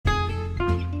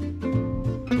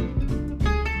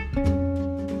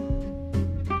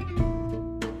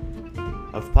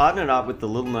partnered up with the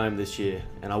Little Gnome this year,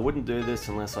 and I wouldn't do this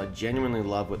unless I genuinely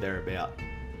love what they're about.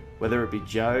 Whether it be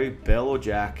Joe, Belle or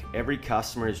Jack, every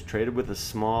customer is treated with a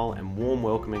smile and warm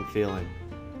welcoming feeling.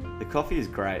 The coffee is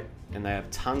great, and they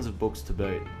have tons of books to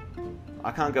boot.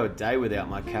 I can't go a day without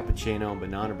my cappuccino and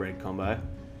banana bread combo.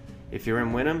 If you're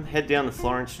in Wynnum, head down to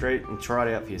Florence Street and try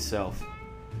it out for yourself.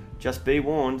 Just be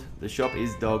warned, the shop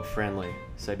is dog friendly,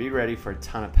 so be ready for a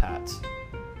ton of pats.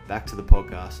 Back to the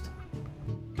podcast.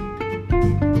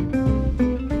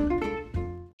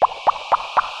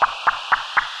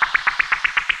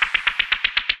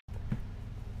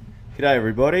 G'day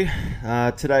everybody.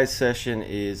 Today's session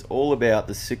is all about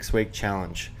the 6-week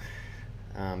challenge.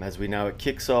 As we know, it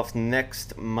kicks off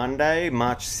next Monday,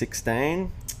 March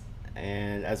 16,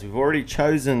 and as we've already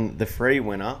chosen the free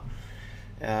winner,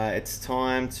 it's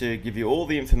time to give you all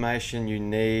the information you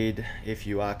need if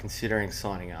you are considering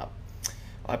signing up.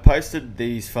 I posted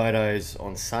these photos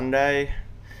on Sunday,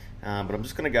 but I'm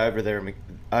just going to go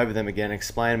over them again,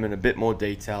 explain them in a bit more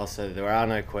detail so there are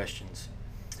no questions.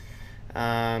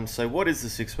 So what is the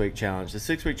 6-week challenge? The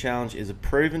 6-week challenge is a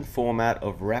proven format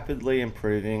of rapidly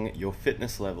improving your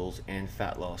fitness levels and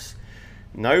fat loss.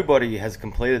 Nobody has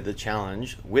completed the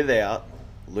challenge without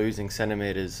losing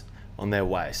centimeters on their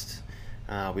waist.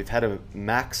 We've had a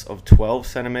max of 12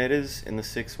 centimeters in the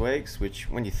 6 weeks, which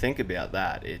when you think about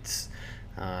that, it's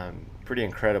pretty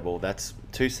incredible. That's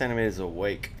 2 centimeters a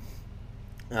week.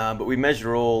 But we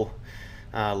measure all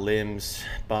limbs,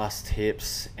 bust,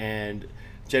 hips, and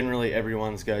generally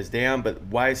everyone's goes down, but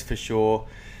waist for sure.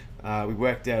 We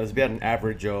worked out it was about an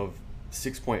average of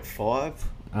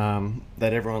 6.5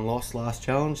 that everyone lost last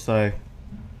challenge. So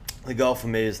the goal for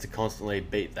me is to constantly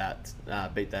beat that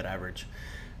average.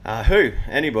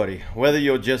 Anybody, whether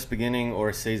you're just beginning or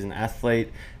a seasoned athlete,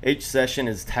 each session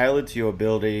is tailored to your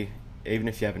ability, even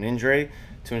if you have an injury,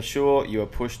 to ensure you are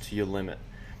pushed to your limit.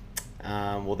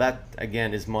 Well, that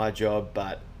again is my job,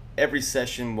 but every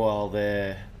session, while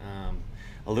they're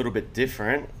a little bit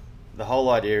different, the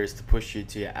whole idea is to push you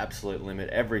to your absolute limit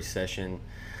every session,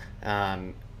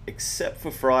 except for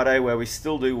Friday, where we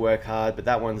still do work hard, but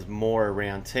that one's more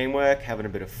around teamwork, having a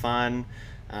bit of fun.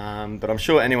 But I'm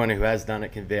sure anyone who has done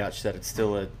it can vouch that it's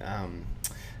still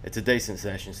it's a decent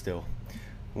session still.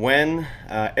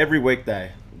 Every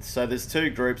weekday. So there's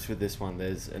 2 groups with this one.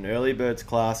 There's an early birds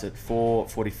class at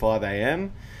 4:45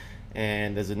 a.m.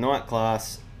 and there's a night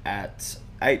class at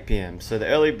 8 p.m. So the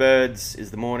early birds is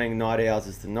the morning, night owls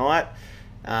is the night.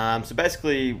 So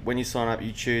basically when you sign up,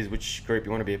 you choose which group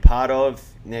you want to be a part of.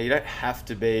 Now you don't have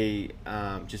to be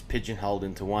just pigeonholed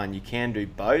into one. You can do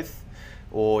both,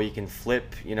 or you can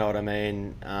flip, you know what I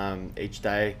mean, each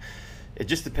day. It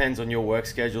just depends on your work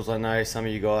schedules. I know some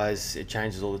of you guys, it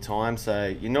changes all the time, so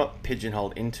you're not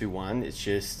pigeonholed into one. It's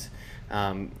just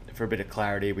for a bit of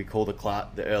clarity, we call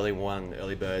the early one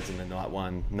early birds and the night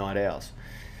one night owls.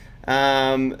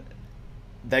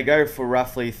 They go for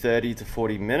roughly 30 to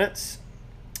 40 minutes,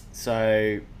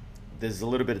 so there's a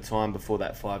little bit of time before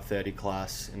that 5:30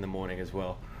 class in the morning as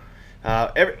well.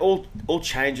 All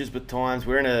changes with times.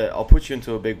 I'll put you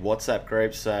into a big WhatsApp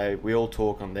group, so we all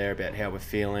talk on there about how we're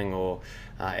feeling or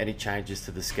any changes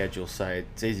to the schedule, so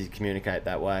it's easy to communicate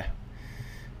that way.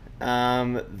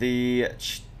 The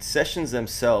sessions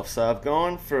themselves, so I've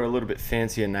gone for a little bit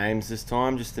fancier names this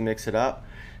time just to mix it up,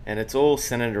 and it's all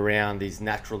centered around these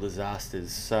natural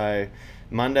disasters. So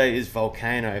Monday is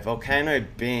volcano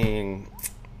being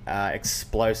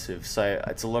explosive, so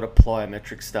it's a lot of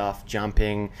plyometric stuff,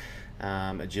 jumping,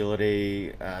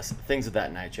 agility, things of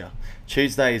that nature.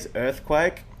 Tuesday is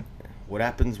earthquake. What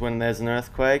happens when there's an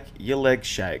earthquake? Your legs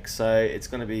shake, so it's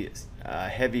going to be a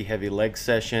heavy leg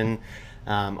session.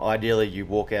 Ideally you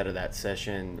walk out of that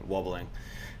session wobbling.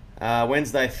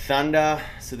 Wednesday, thunder.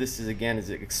 So this is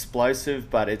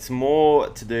explosive, but it's more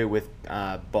to do with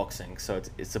boxing. So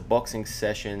it's a boxing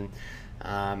session.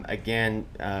 Again,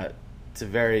 it's a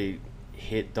very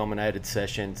hit-dominated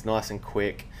session. It's nice and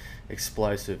quick,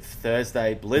 explosive.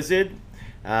 Thursday, blizzard.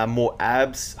 More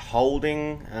abs,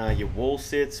 holding, your wall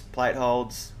sits, plate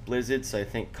holds, blizzard. So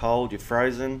think cold, you're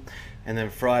frozen. And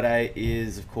then Friday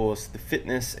is, of course, the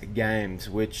fitness games,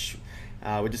 which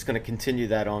we're just going to continue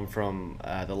that on from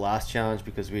the last challenge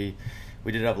because we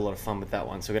did have a lot of fun with that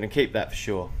one. So we're going to keep that for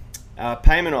sure.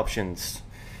 Payment options.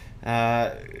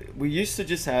 We used to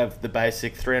just have the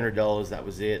basic $300, that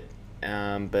was it.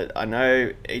 But I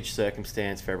know each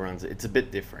circumstance for everyone's, it's a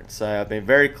bit different. So I've been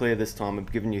very clear this time.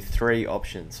 I've given you 3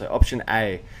 options. So option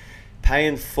A, pay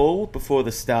in full before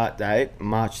the start date,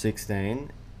 March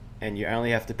 16, and you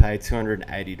only have to pay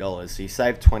 $280. So you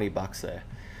save $20 there.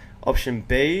 Option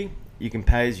B, you can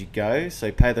pay as you go.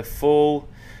 So pay the full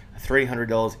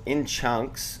 $300 in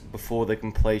chunks before the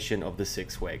completion of the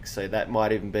 6 weeks. So that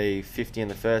might even be 50 in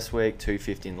the first week,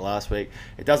 250 in the last week.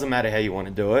 It doesn't matter how you want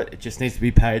to do it. It just needs to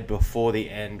be paid before the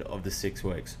end of the 6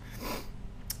 weeks.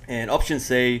 And option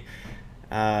C,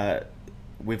 I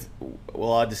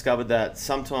discovered that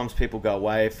sometimes people go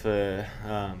away for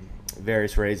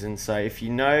various reasons. So if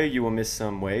you know you will miss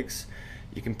some weeks,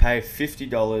 you can pay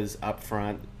 $50 up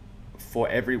front for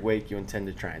every week you intend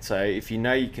to train. So if you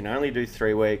know you can only do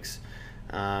 3 weeks,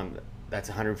 that's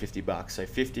 $150. So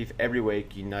 50 for every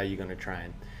week you know you're going to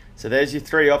train. So there's your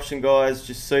 3 option, guys.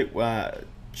 Just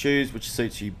choose which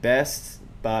suits you best.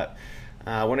 But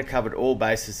I want to cover all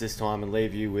bases this time and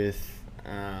leave you with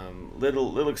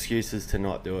little excuses to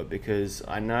not do it, because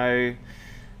I know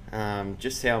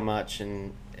just how much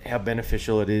and how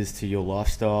beneficial it is to your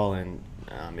lifestyle. And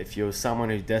if you're someone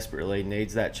who desperately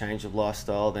needs that change of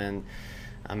lifestyle, then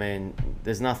I mean,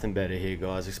 there's nothing better here,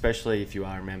 guys, especially if you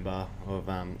are a member of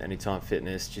Anytime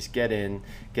Fitness. Just get in,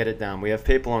 get it done. We have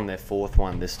people on their 4th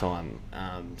one this time,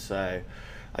 so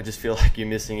I just feel like you're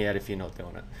missing out if you're not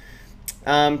doing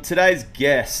it. Today's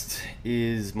guest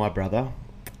is my brother.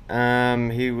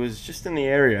 He was just in the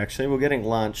area, actually. We're getting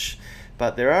lunch,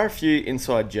 but there are a few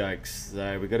inside jokes,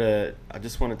 so I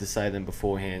just wanted to say them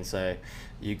beforehand so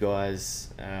you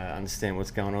guys understand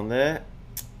what's going on there.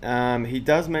 He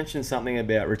does mention something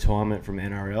about retirement from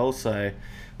NRL. So,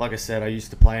 like I said, I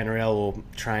used to play NRL or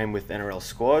train with NRL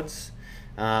squads.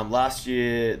 Last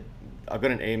year, I got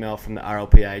an email from the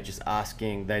RLPA just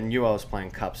asking, they knew I was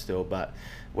playing Cup still, but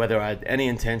whether I had any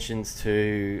intentions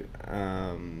to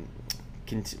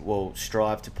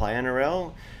strive to play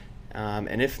NRL.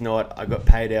 And if not, I got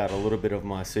paid out a little bit of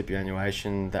my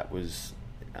superannuation that was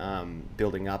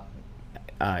building up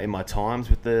in my times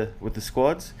with the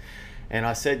squads. And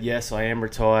I said, yes, I am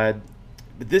retired.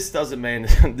 But this doesn't mean,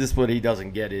 this what he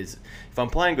doesn't get is, if I'm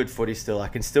playing good footy still, I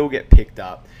can still get picked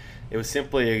up. It was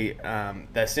simply,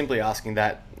 they're simply asking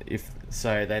that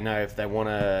so they know if I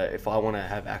want to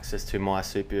have access to my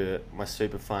super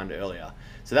fund earlier.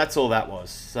 So that's all that was.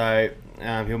 So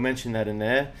he'll mention that in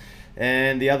there.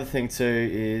 And the other thing too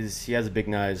is he has a big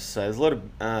nose. So there's a lot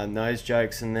of nose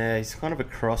jokes in there. He's kind of a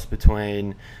cross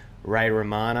between Ray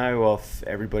Romano of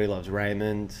Everybody Loves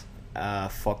Raymond,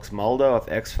 Fox Mulder of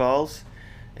X-Files,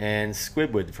 and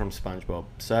Squidward from SpongeBob.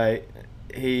 So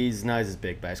his nose is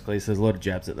big, basically, so there's a lot of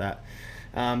jabs at that.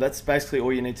 That's basically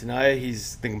all you need to know.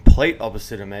 He's the complete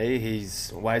opposite of me. He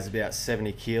weighs about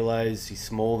 70 kilos. He's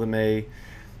smaller than me.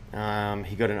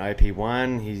 He got an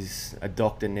EP1. He's a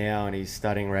doctor now and he's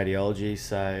studying radiology.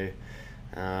 So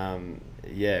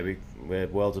we're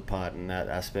worlds apart in that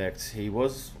aspect.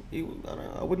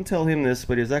 I wouldn't tell him this,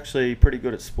 but he was actually pretty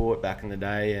good at sport back in the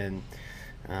day, and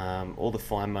all the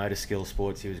fine motor skill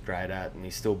sports he was great at, and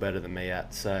he's still better than me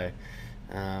at. So,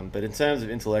 but in terms of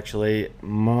intellectually,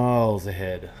 miles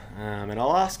ahead. And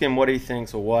I'll ask him what he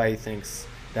thinks or why he thinks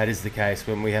that is the case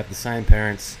when we have the same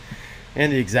parents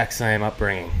and the exact same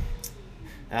upbringing.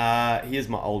 He is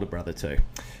my older brother too.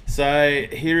 So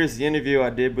here is the interview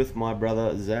I did with my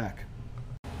brother Zach.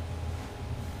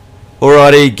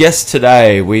 Alrighty, guest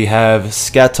today, we have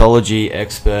scatology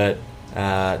expert,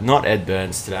 not Ed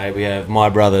Burns today, we have my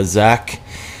brother Zach.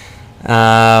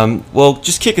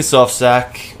 Just kick us off,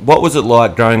 Zach. What was it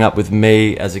like growing up with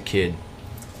me as a kid?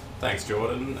 Thanks,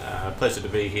 Jordan. Pleasure to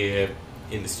be here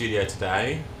in the studio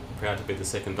today. Proud to be the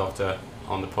second doctor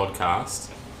on the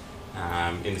podcast,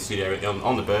 in the studio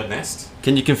on the bird nest.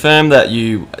 Can you confirm that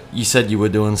you said you were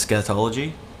doing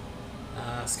scatology?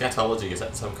 Scatology, is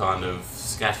that some kind of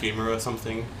scat humour or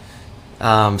something?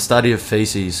 Study of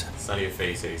feces. Study of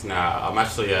feces. No, I'm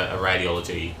actually a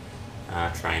radiology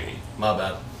trainee. My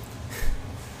bad.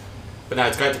 But no,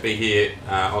 it's great to be here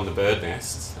on the bird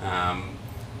nest.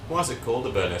 Why is it called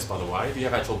the bird nest, by the way? Do you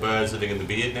have actual birds living in the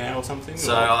beard now or something?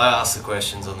 So I asked the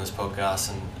questions on this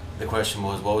podcast, and the question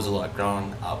was, what was it like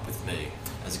growing up with me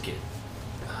as a kid?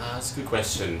 That's a good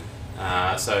question.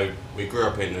 So we grew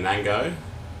up in Nanango.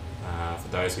 For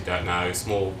those who don't know,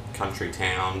 small country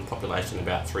town, population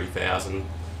about 3,000.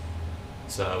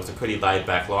 So it was a pretty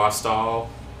laid-back lifestyle,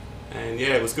 and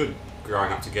yeah, it was good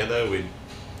growing up together. We'd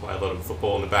play a lot of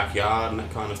football in the backyard and that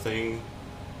kind of thing,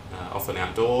 often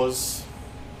outdoors.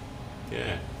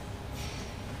 Yeah.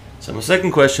 So my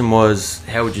second question was,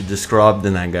 how would you describe the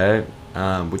Nanango?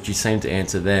 Which you seemed to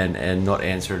answer then and not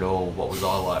answer at all. What was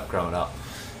I like growing up?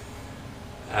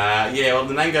 The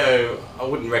Nanango, I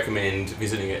wouldn't recommend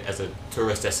visiting it as a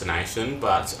tourist destination,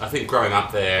 but I think growing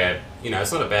up there,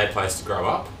 it's not a bad place to grow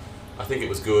up. I think it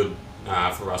was good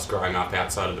for us growing up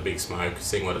outside of the big smoke,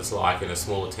 seeing what it's like in a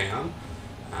smaller town.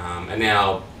 And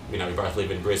now we both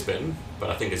live in Brisbane, but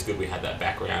I think it's good we had that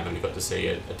background and we got to see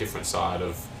a different side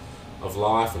of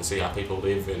life and see how people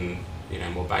live in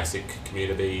more basic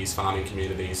communities, farming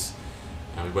communities.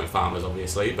 We weren't farmers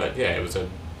obviously, but yeah, it was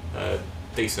a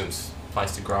decent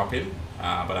place to grow up in.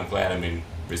 But I'm glad I'm in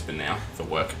Brisbane now for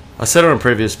work. I said on a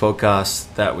previous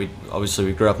podcast that we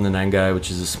grew up in Nanango,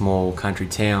 which is a small country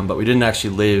town, but we didn't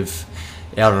actually live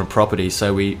out on a property,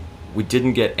 so we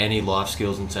didn't get any life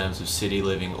skills in terms of city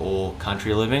living or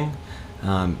country living.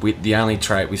 The only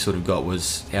trait we sort of got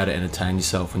was how to entertain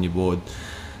yourself when you're bored.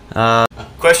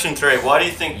 Question 3, why do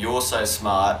you think you're so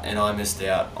smart and I missed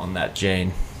out on that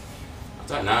gene? I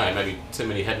don't know, maybe too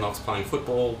many head knocks playing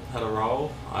football had a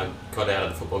role. I got out of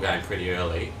the football game pretty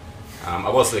early. I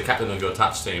was the captain of your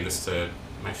touch team, just to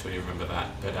make sure you remember that.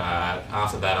 But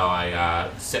after that I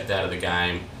stepped out of the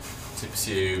game to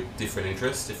pursue different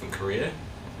interests, different career.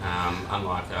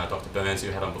 Unlike Dr. Burns,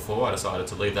 who had on before, I decided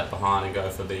to leave that behind and go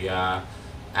for the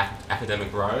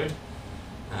academic road.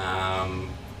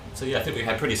 So yeah, I think we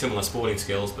had pretty similar sporting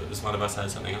skills, but just one of us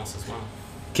had something else as well.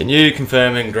 Can you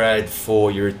confirm in grade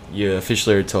 4 you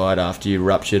officially retired after you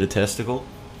ruptured a testicle?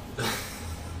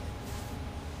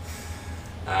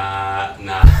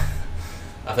 No.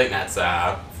 I think that's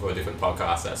for a different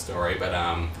podcast, that story, but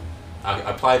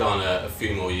I played on a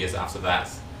few more years after that.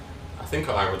 I think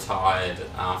I retired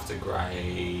after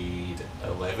grade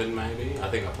 11 maybe. I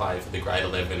think I played for the grade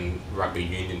 11 rugby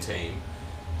union team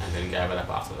and then gave it up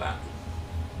after that.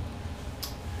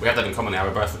 We have that in common now,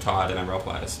 we're both retired NRL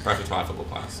players, both retired football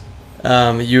players.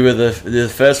 You were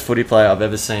the first footy player I've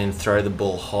ever seen throw the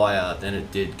ball higher than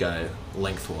it did go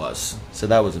lengthwise, so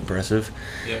that was impressive.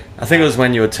 Yep. I think it was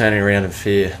when you were turning around in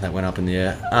fear that went up in the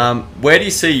air. Where do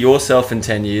you see yourself in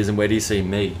 10 years and where do you see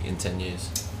me in 10 years?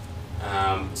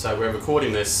 So we're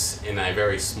recording this in a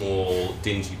very small,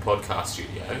 dingy podcast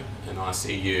studio, and I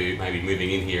see you maybe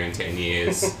moving in here in 10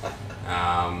 years,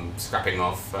 scrapping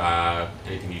off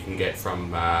anything you can get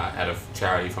from out of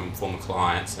charity from former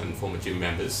clients and former gym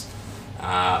members.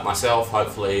 Myself,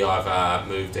 hopefully, I've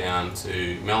moved down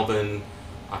to Melbourne.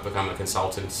 I've become a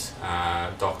consultant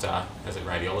doctor as a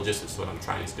radiologist, which is what I'm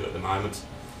training to do at the moment.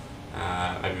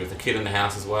 Maybe with a kid in the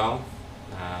house as well.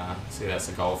 So that's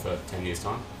the goal for 10 years'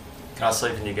 time. Can I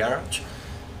sleep in your garage?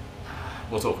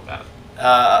 We'll talk about it.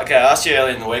 Okay, I asked you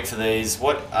earlier in the week for these.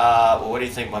 What do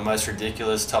you think my most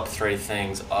ridiculous top 3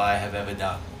 things I have ever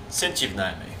done since you've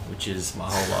known me, which is my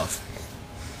whole life?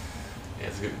 Yeah,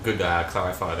 it's good to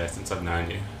clarify that since I've known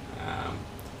you,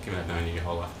 given I've known you your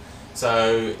whole life.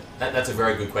 So that's a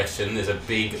very good question. There's a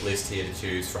big list here to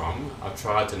choose from. I've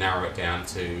tried to narrow it down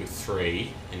to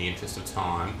 3 in the interest of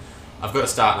time. I've got to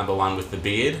start number 1 with the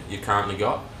beard you've currently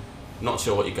got. Not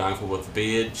sure what you're going for with the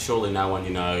beard. Surely no one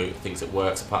thinks it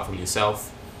works apart from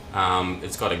yourself.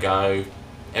 It's got to go.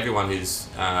 Everyone who's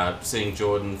seeing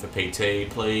Jordan for PT,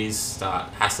 please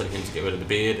start hassling him to get rid of the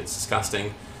beard. It's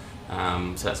disgusting.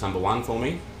 So that's number 1 for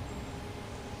me.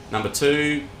 Number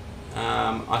 2,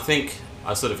 I think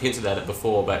I sort of hinted at it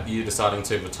before, but you deciding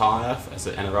to retire as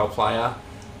an NRL player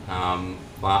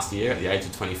last year at the age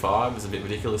of 25 was a bit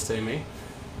ridiculous to me.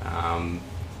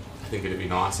 I think it'd be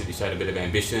nice if you showed a bit of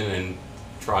ambition and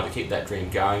tried to keep that dream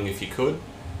going if you could.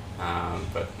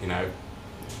 But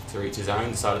to each his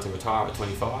own, decided to retire at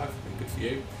 25. Good for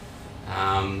you.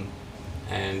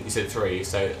 And you said 3.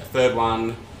 So a third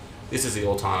one, this is the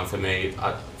all-timer for me.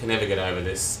 I can never get over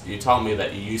this. You told me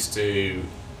that you used to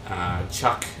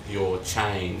chuck your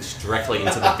change directly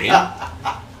into the bin.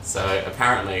 So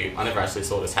apparently, I never actually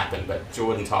saw this happen, but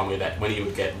Jordan told me that when he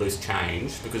would get loose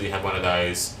change, because he had one of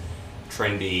those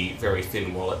trendy, very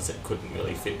thin wallets that couldn't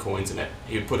really fit coins in it,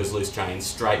 he would put his loose change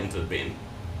straight into the bin,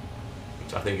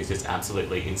 which I think is just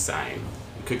absolutely insane.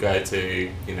 You could go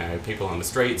to people on the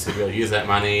streets who really use that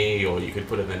money, or you could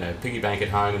put it in a piggy bank at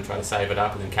home and try to save it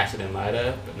up and then cash it in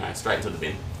later, but no, straight into the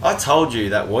bin. I told you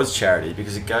that was charity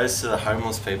because it goes to the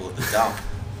homeless people at the dump.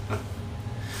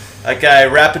 Okay,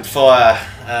 rapid fire.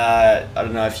 I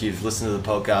don't know if you've listened to the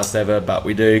podcast ever, but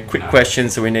we do quick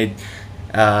questions, so we need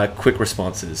quick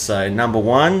responses. So number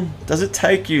 1, does it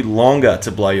take you longer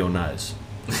to blow your nose?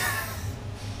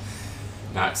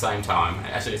 No, same time.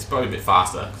 Actually, it's probably a bit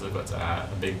faster because I've got a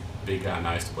big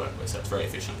nose to work with, so it's very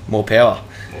efficient. More power.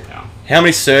 More power. How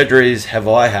many surgeries have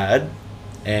I had,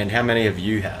 and how many have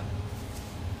you had?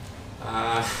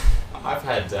 I've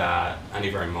had only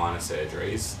very minor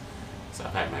surgeries. So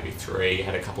I've had maybe 3.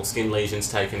 Had a couple skin lesions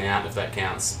taken out, if that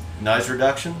counts. Nose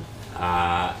reduction?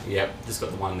 Yep, just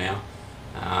got the 1 now.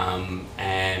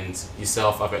 And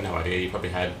yourself, I've got no idea. You probably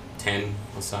had 10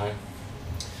 or so.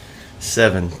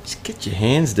 7. Just get your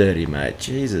hands dirty, mate.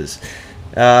 Jesus.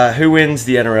 Who wins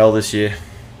the NRL this year?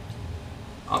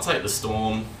 I'll take the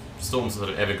Storm. Storm's a sort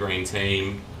of evergreen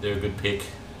team. They're a good pick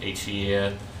each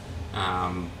year.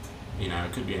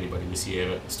 It could be anybody this year,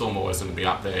 but Storm always going to be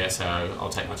up there, so I'll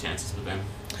take my chances with them.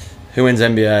 Who wins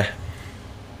NBA?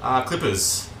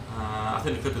 Clippers. I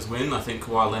think the Clippers win. I think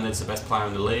Kawhi Leonard's the best player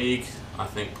in the league. I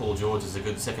think Paul George is a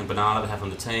good second banana to have on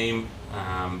the team.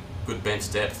 Good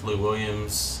bench depth, Lou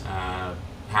Williams,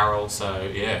 Harrell.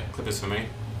 So, yeah, Clippers for me.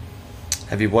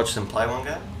 Have you watched them play one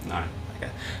game? No.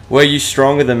 Okay. Were you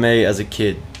stronger than me as a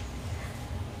kid?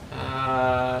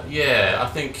 Yeah, I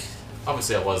think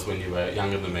obviously I was when you were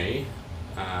younger than me.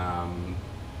 I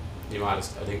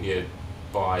think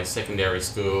by secondary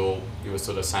school you were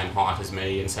sort of same height as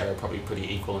me, and Sarah probably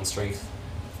pretty equal in strength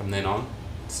from then on.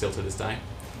 Still to this day,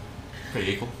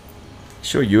 pretty equal.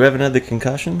 Sure, you haven't had the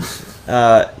concussions.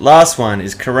 Last one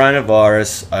is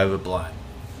coronavirus overblown.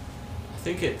 I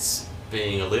think it's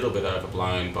being a little bit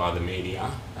overblown by the media.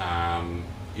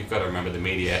 You've got to remember the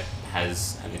media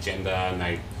has an agenda, and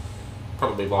they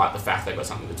probably like the fact they've got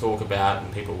something to talk about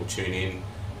and people will tune in.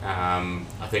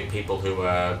 I think people who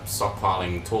are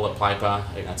stockpiling toilet paper,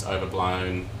 I think that's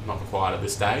overblown, not required at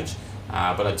this stage.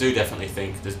 But I do definitely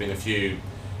think there's been a few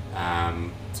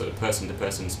sort of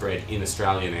person-to-person spread in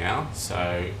Australia now,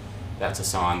 so that's a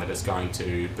sign that it's going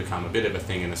to become a bit of a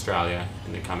thing in Australia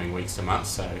in the coming weeks to months.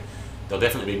 So there'll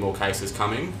definitely be more cases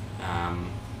coming,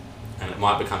 and it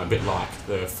might become a bit like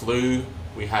the flu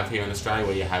we have here in Australia,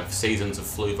 where you have seasons of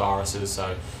flu viruses.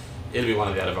 So it'll be one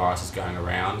of the other viruses going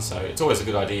around. So it's always a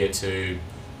good idea to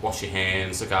wash your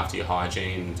hands, look after your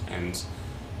hygiene, and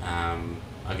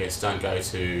I guess don't go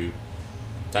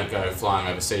flying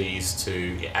overseas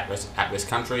to at-risk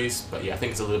countries. But yeah, I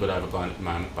think it's a little bit overblown at the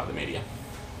moment by the media.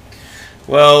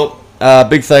 Well,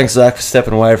 big thanks, Zach, for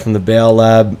stepping away from the Bell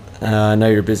Lab. I know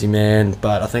you're a busy man,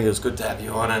 but I think it was good to have you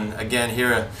on, and again,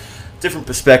 hear a different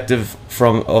perspective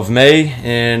of me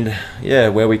and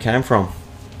where we came from.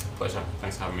 Pleasure.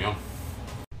 Thanks for having me on.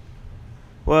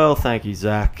 Well, thank you,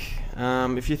 Zach.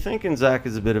 If you're thinking Zach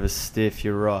is a bit of a stiff,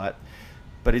 you're right,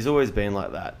 but he's always been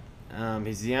like that.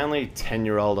 He's the only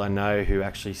 10-year-old I know who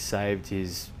actually saved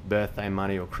his birthday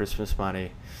money or Christmas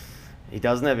money. He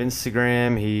doesn't have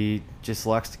Instagram. He just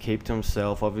likes to keep to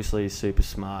himself. Obviously, he's super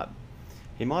smart.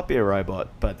 He might be a robot,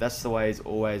 but that's the way he's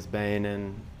always been,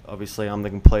 and obviously I'm the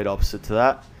complete opposite to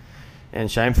that.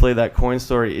 And shamefully, that coin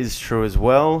story is true as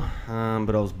well,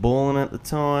 but I was balling at the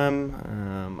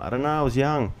time. I don't know, I was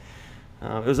young.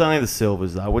 It was only the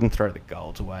silvers, though. I wouldn't throw the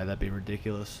golds away. That'd be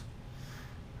ridiculous.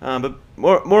 But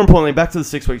more importantly, back to the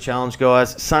 6-week challenge,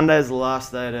 guys. Sunday is the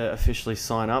last day to officially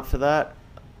sign up for that.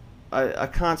 I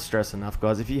can't stress enough,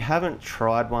 guys. If you haven't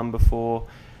tried one before,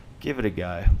 give it a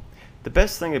go. The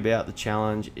best thing about the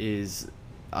challenge is,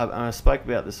 I spoke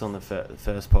about this on the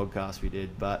first podcast we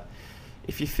did, but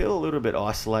if you feel a little bit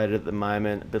isolated at the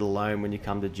moment, a bit alone when you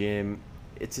come to gym,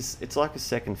 it's like a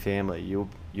second family.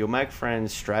 You'll make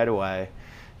friends straight away.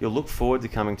 You'll look forward to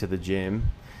coming to the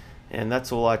gym, and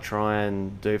that's all I try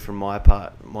and do from my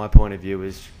point of view,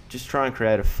 is just try and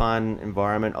create a fun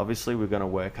environment. Obviously, we're going to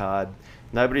work hard.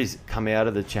 Nobody's come out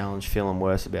of the challenge feeling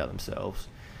worse about themselves.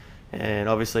 And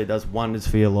obviously it does wonders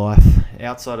for your life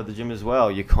outside of the gym as well,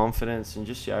 your confidence and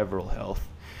just your overall health.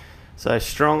 So I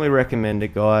strongly recommend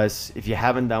it, guys. If you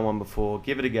haven't done one before,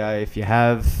 give it a go. If you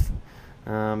have,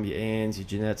 your Ians, your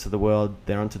Jeanettes of the world,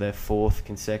 they're onto their 4th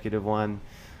consecutive one.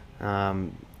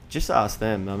 Just ask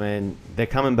them. I mean, they're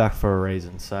coming back for a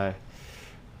reason. So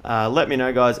let me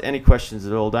know, guys. Any questions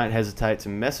at all, don't hesitate to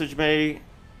message me.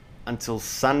 Until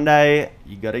Sunday,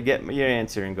 you got to get your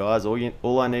answer in, guys.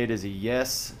 All I need is a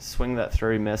yes. Swing that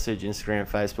through, message, Instagram,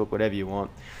 Facebook, whatever you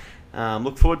want.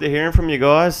 Look forward to hearing from you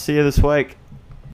guys. See you this week.